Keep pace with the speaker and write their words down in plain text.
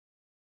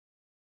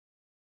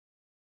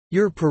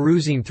You're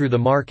perusing through the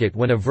market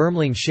when a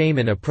vermling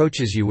shaman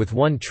approaches you with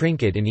one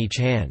trinket in each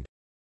hand.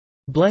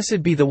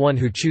 Blessed be the one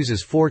who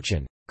chooses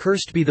fortune,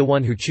 cursed be the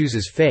one who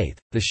chooses faith,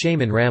 the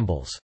shaman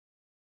rambles.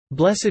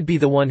 Blessed be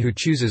the one who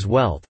chooses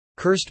wealth,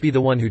 cursed be the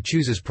one who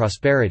chooses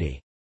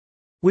prosperity.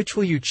 Which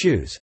will you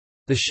choose?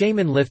 The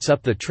shaman lifts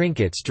up the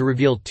trinkets to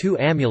reveal two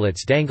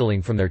amulets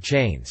dangling from their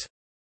chains.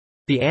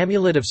 The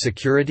amulet of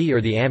security or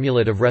the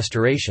amulet of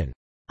restoration?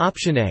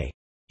 Option A.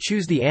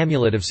 Choose the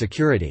amulet of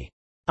security.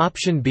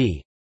 Option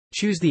B.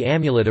 Choose the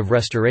amulet of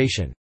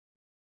restoration.